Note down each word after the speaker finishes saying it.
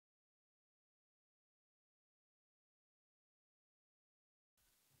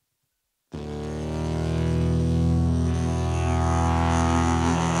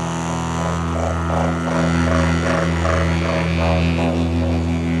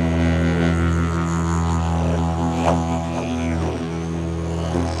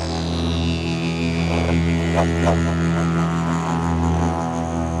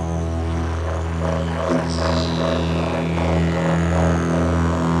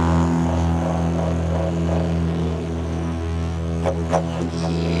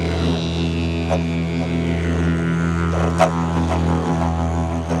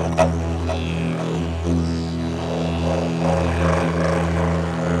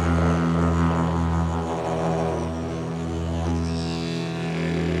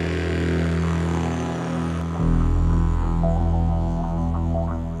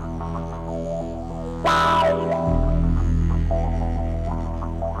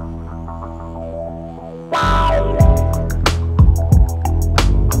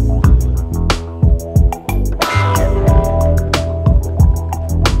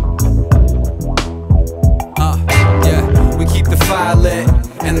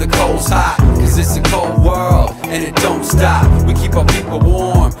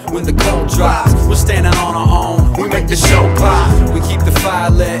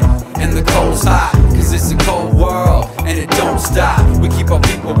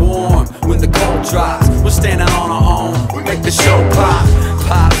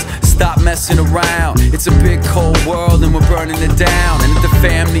It's a big cold world and we're burning it down. And if the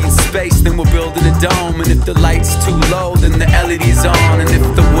fam needs space, then we're building a dome. And if the light's too low, then the LED's on. And if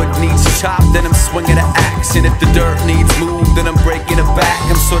the wood needs chopped, then I'm swinging an axe. And if the dirt needs moved, then I'm breaking it back.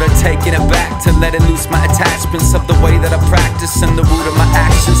 I'm sort of taking it back to letting loose my attachments of the way that I practice and the root of my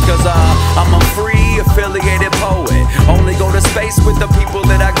actions. Cause I'm a free affiliated poet. Only go to space with the people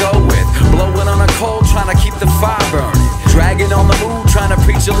that I go with. Blowing on a coal, trying to keep the fire burning. Dragging on the mood, trying to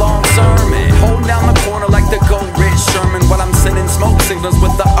preach a long sermon. Holding down the corner like the Gold Rich Sherman, while I'm sending smoke signals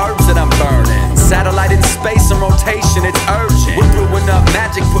with the herbs that I'm burning. Satellite in space in rotation, it's urgent. We're brewing up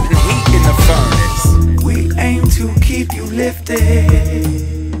magic, putting heat in the furnace. We aim to keep you lifted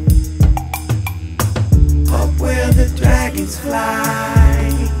up where the dragons fly.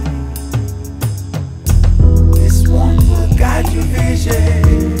 This one will guide your vision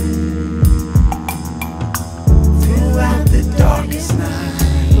throughout the darkest night.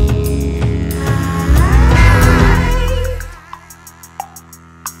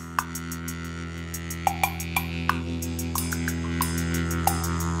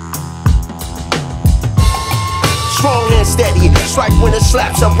 Strong and steady, strike when the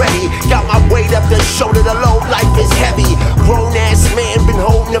slaps are ready. Got my weight up the shoulder, the load, life is heavy. Grown ass man, been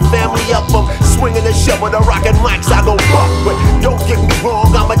holding the family up. I'm swinging the shovel, the rockin' mics, I go buck. But don't get me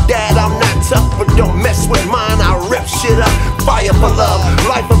wrong, I'm a dad, I'm not tough. But don't mess with mine, I rip shit up. Fire for love,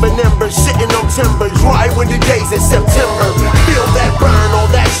 life of an ember, sitting on timber. Dry winter days in September. Feel that burn, oh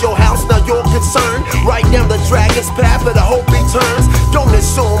that's your house, now you're concerned. Right down the dragon's path, but I hope he turns. Don't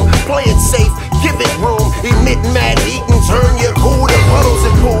assume, play it safe, give it room. Emit mad heat and turn your cool to puddles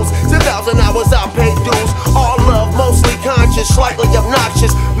and pools. 2,000 hours I pay dues. All love, mostly conscious, slightly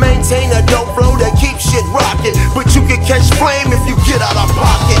obnoxious. Maintain a dope flow that keeps shit rocking. But you can catch flame if you get out of